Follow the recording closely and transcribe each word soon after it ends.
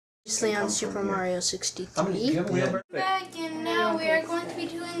Previously on Super Mario 63. Back, and now we are going to be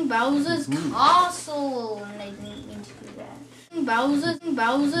doing Bowser's Castle. And I didn't mean to do that. Bowser's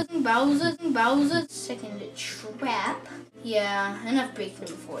second trap. Yeah, enough breaking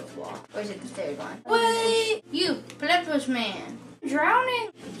the fourth wall. Or is it the third one? Wait! You, Platypus Man.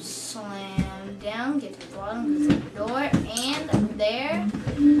 Drowning! Slam down, get to the bottom of the door, and there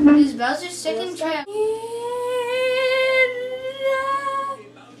is Bowser's second trap.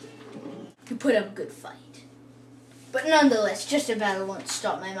 You put up a good fight. But nonetheless, just a battle won't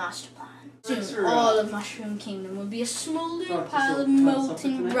stop my master plan. Soon, all of Mushroom Kingdom will be a smoldering pile of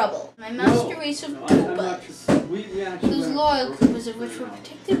molten rubble. My master race of Koopas, whose loyal Koopas of which were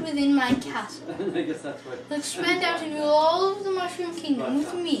protected within my castle, will expand out into all of the Mushroom Kingdom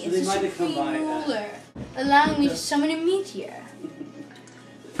with me as the supreme ruler, allowing me to summon a meteor.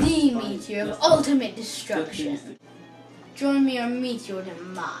 The meteor of ultimate destruction. Join me on Meteor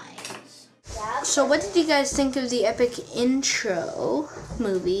Demise. So what did you guys think of the epic intro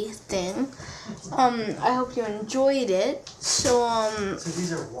movie thing? I hope you enjoyed it. So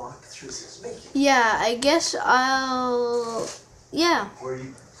these are walkthroughs. yeah, I guess I'll Where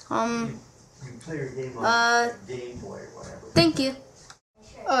you play your game on Game Boy or whatever. Thank you.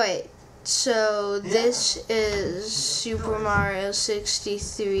 Alright, so this is Super Mario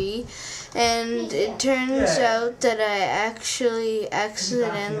 63, and it turns out that I actually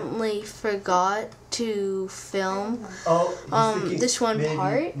accidentally forgot to film this one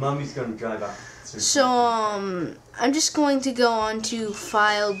part. Mommy's gonna drive out. So I'm just going to go on to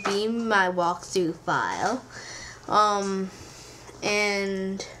File B, my walkthrough file,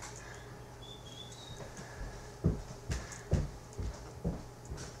 and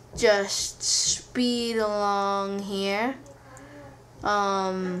just speed along here.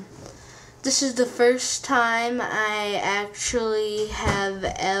 This is the first time I actually have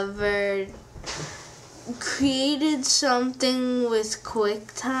ever created something with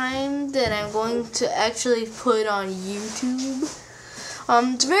QuickTime that I'm going to actually put on YouTube.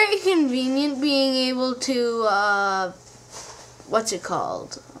 It's very convenient being able to, what's it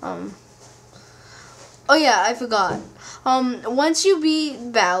called? Oh yeah, I forgot. Once you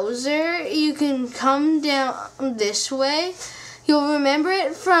beat Bowser, you can come down this way. You'll remember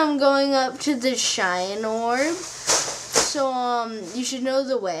it from going up to the Shine Orb. So, you should know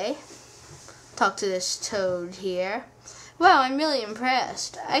the way. Talk to this toad here. Wow, I'm really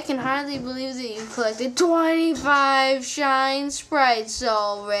impressed. I can hardly believe that you collected 25 Shine Sprites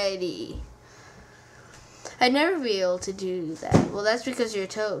already. I'd never be able to do that. Well, that's because you're a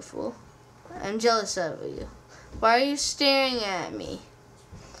toad, fool. I'm jealous of you. Why are you staring at me?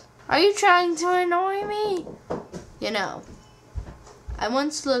 Are you trying to annoy me? You know, I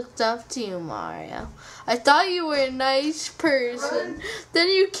once looked up to you, Mario. I thought you were a nice person. Then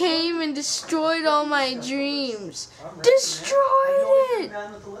you came and destroyed all my dreams. Destroyed it!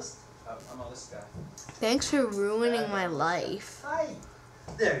 Thanks for ruining my life.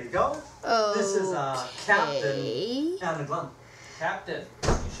 There you go. Okay. This is Captain Anna Glum. Captain,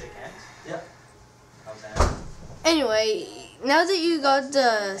 you shake hands? Yep. How's that? Anyway, now that you got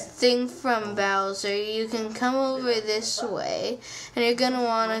the thing from Bowser, you can come over this way, and you're gonna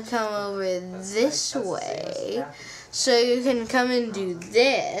wanna come over this way, so you can come and do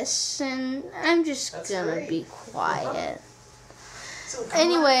this, and I'm just gonna be quiet.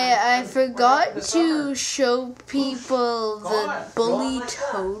 Anyway, I forgot to show people the Bully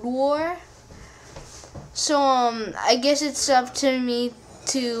Toad War, so I guess it's up to me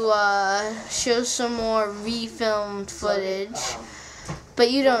to show some more refilmed footage,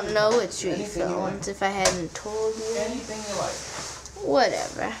 but you don't know it's refilmed if I hadn't told you. Anything you like.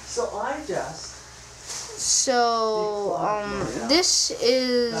 Whatever. So this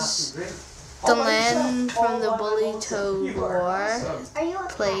is the land from the Bully Toad War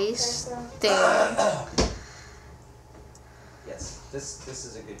place there. Yes, this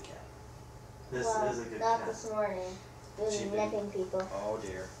is a good cat. This is a good Not cat. this morning. Nipping people. Oh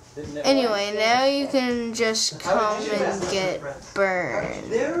dear. Anyway, now you can just come and get burned.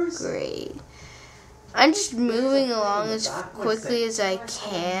 Great. I'm just moving along as quickly as I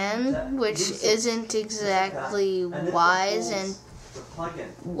can, which isn't exactly wise, and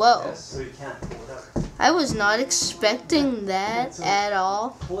whoa. I was not expecting that at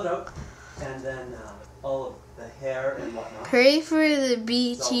all. Pull it out, and then all of the hair and whatnot. Pray for the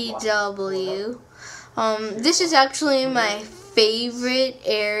BTW. This is actually my favorite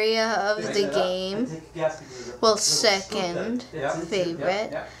area of the game. Well, second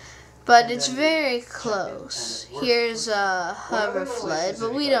favorite. But it's very close. Here's a Hoverfled,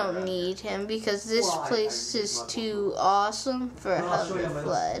 but we don't need him because this place is too awesome for a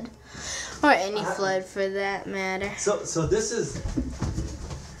Hoverfled. Or any flood for that matter. So this is.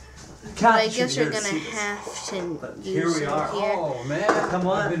 But I guess we're gonna have to use here we are. Here. Oh man, Come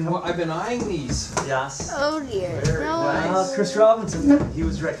on. I've been eyeing these. Yes. Oh dear. No. Well, Chris Robinson, he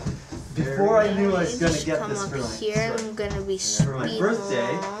was right. Before I knew I was gonna Just get come this up for my here. I'm gonna be for my speeding birthday.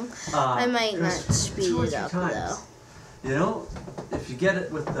 along. I might not Chris, speed 2 or it 3 up times. though. You know, if you get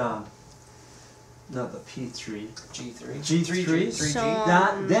it with not the P3, G3. G3,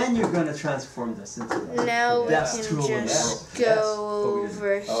 So, then you're gonna transform this into the now we best can tool in the just world. go Yes.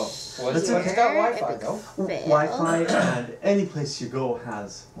 over Oh, well, That's here. okay. It's got Wi-Fi though. Fail. Wi-Fi and any place you go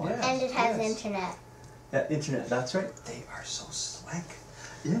has Wi-Fi. Yeah. And it has Yes. internet. Yeah, internet. That's right. They are so slick.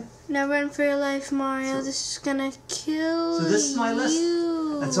 Yeah. Now run for your life, Mario. This is gonna kill So this is my list.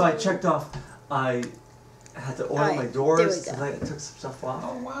 you. And so I checked off. I had to oil Alright, my there doors. we go. Tonight. I took some stuff off.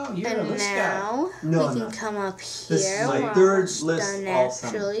 Oh wow, you're a And list guy. now No, we I'm can not. come up here. This is my We're third almost list done all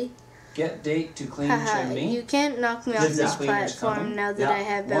summer. actually. Get date to clean Haha, chimney. you can't knock me off Did this that. Cleaner's platform coming. now that Yeah. I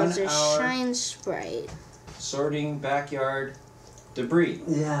have 1 Bowser's hour. Shine Sprite. Sorting backyard debris.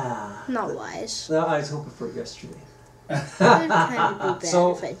 Yeah. Not wise. No, I was hoping for yesterday. It would kind of be bad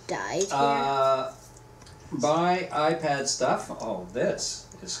So, if I died here. Buy iPad stuff. Oh, this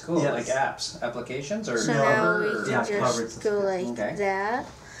is cool. Yes. Like apps, applications, or So no, now we cover. can yeah, covered just stuff. go like Okay. that.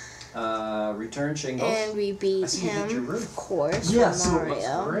 Return shingles. And we I beat see you did your him, roof. of course, Yeah, for so it looks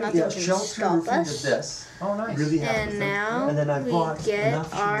Mario. great. Nothing Yeah, can shelter stop roofing did us. this. Oh, nice. Really happy with And them. now And then I we bought get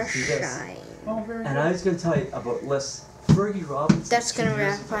enough our shoes to do this. shine. Oh, very And good. I was going to tell you about Les Fergie Robinson. That's 2 gonna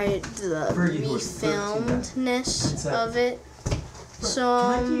years wrap ago. right the Fergie, who was 13 then. refilmedness Inside. of it. So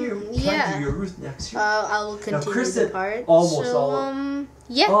Can I do your, can I do yeah, your roof next year? I will continue Chris the did part. almost so, all of-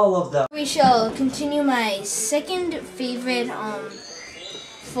 yeah. All of them. We shall continue my second favorite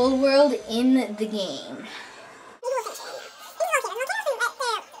full world in the game.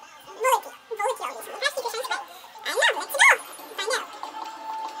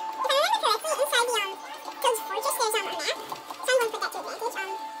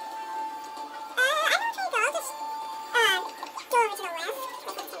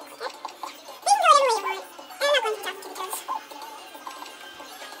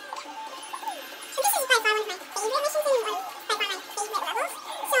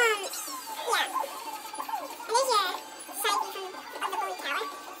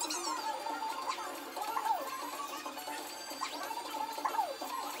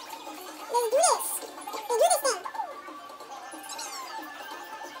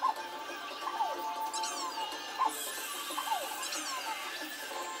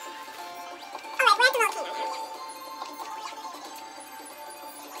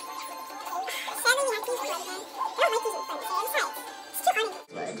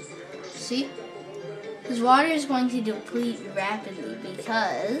 See? His water is going to deplete rapidly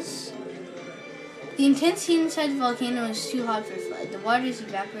because the intense heat inside the volcano is too hot for flood. The water is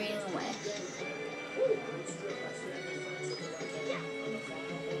evaporating away.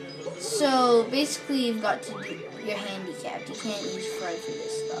 So basically you've got to do, you're handicapped. You can't use flood for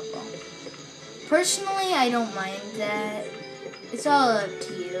this level. Personally, I don't mind that. It's all up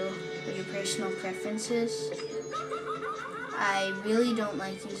to you, what your personal preferences. I really don't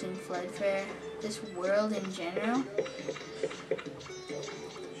like using flood for this world in general.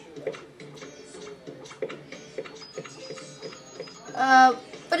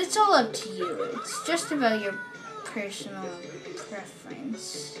 But it's all up to you. It's just about your personal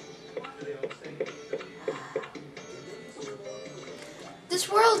preference. This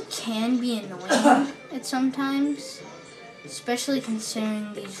world can be annoying at sometimes, especially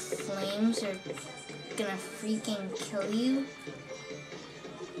considering these flames are gonna freaking kill you.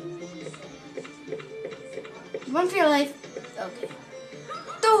 Run for your life. Okay.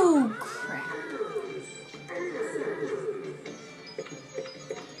 Oh, crap.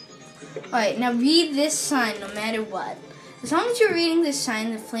 Alright, now read this sign no matter what. As long as you're reading this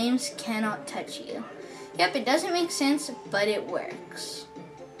sign, the flames cannot touch you. Yep, it doesn't make sense, but it works.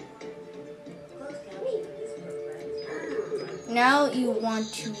 Now you want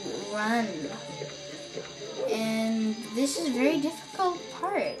to run. And this is a very difficult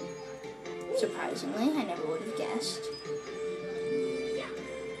part. Surprisingly, I never would have guessed.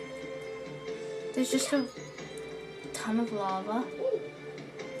 There's just a ton of lava.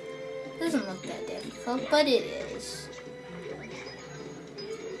 Doesn't look that difficult, but it is.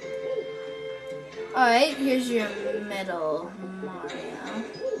 Alright, here's your middle Mario.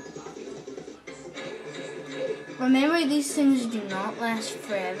 remember, these things do not last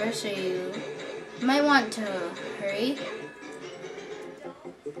forever, so you might want to hurry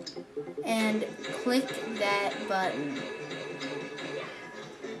and click that button.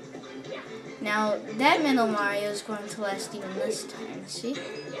 Now, that Metal Mario is going to last even this time, see?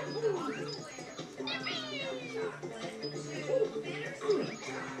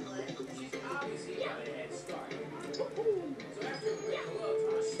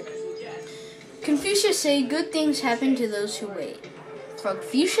 Confucius say, good things happen to those who wait.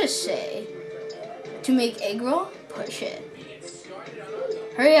 Frogfucius say, to make egg roll, push it.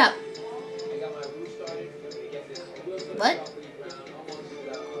 Hurry up. What?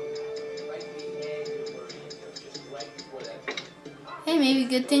 Hey, maybe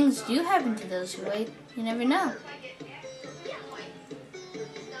good things do happen to those who wait. You never know.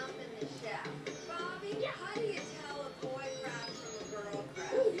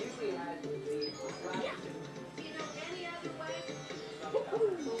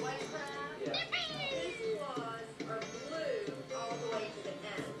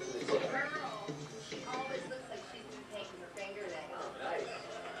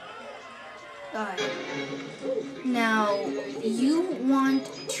 Alright. Now, you want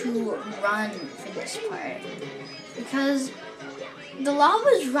to run for this part because the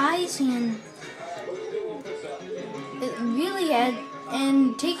lava's rising and it really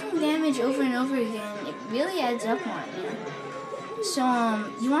and taking damage over and over again, it really adds up on you. So,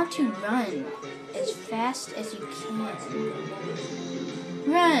 you want to run as fast as you can.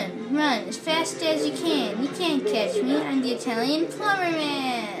 Run as fast as you can. You can't catch me. I'm the Italian plumber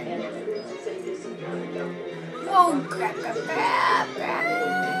man. Oh, crap.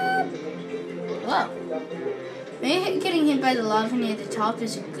 Whoa. Maybe getting hit by the lava near the top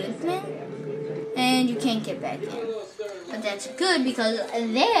is a good thing, and you can't get back in. But that's good because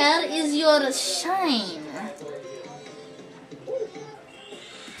there is your shine.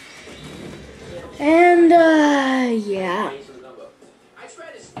 And, yeah.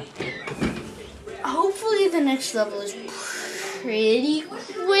 Hopefully the next level is pretty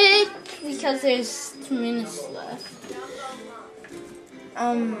quick because there's 2 minutes left.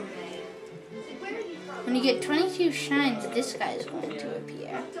 When you get 22 shines, this guy is going to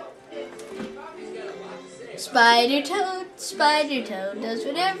appear. Spider Toad does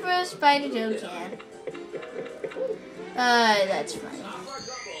whatever a Spider Toad can. That's funny.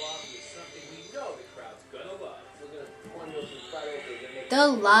 The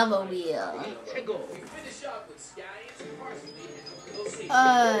lava wheel.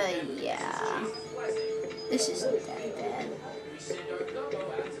 Yeah. This isn't that bad.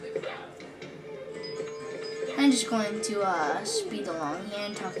 I'm just going to speed along here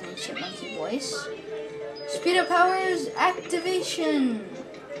and talk in a chipmunky voice. Speed up powers activation.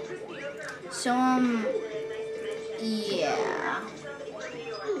 So yeah.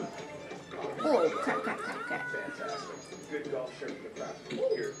 Oh, crap.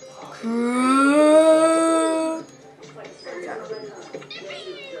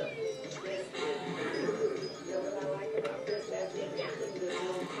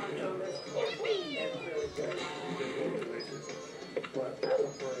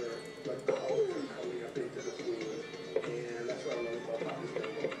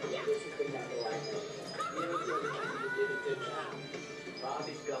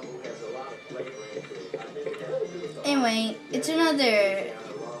 Anyway, it's another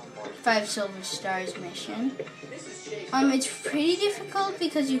 5 silver stars mission. It's pretty difficult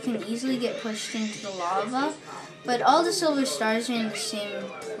because you can easily get pushed into the lava, but all the silver stars are in the same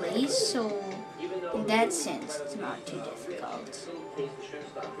place, so in that sense, it's not too difficult.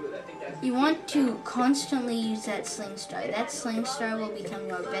 You want to constantly use that sling star. That sling star will become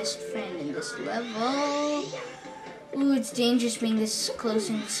your best friend in this level. Ooh, it's dangerous being this close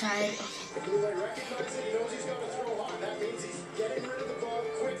inside.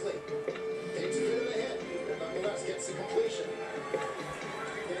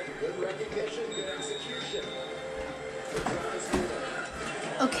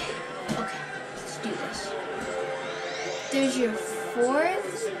 Okay, let's do this. There's your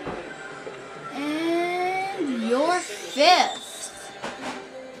 4th and your 5th.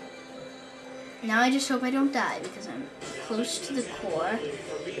 Now I just hope I don't die because I'm close to the core,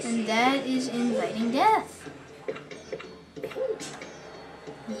 and that is inviting death.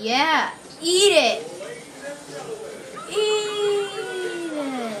 Yeah, eat it.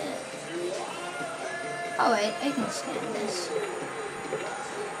 Oh wait, I can stand this.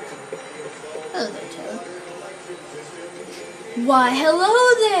 Hello there, Toad. Why, hello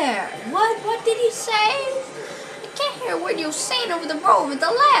there! What did he say? I can't Here, what are you saying over the road with the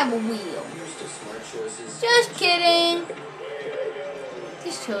lava wheel? Just kidding.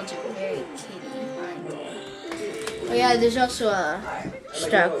 These toads are very kitty, aren't they? Oh yeah, there's also a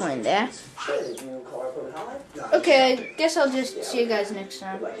star coin there. Okay, I guess I'll just see you guys next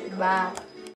time. Bye.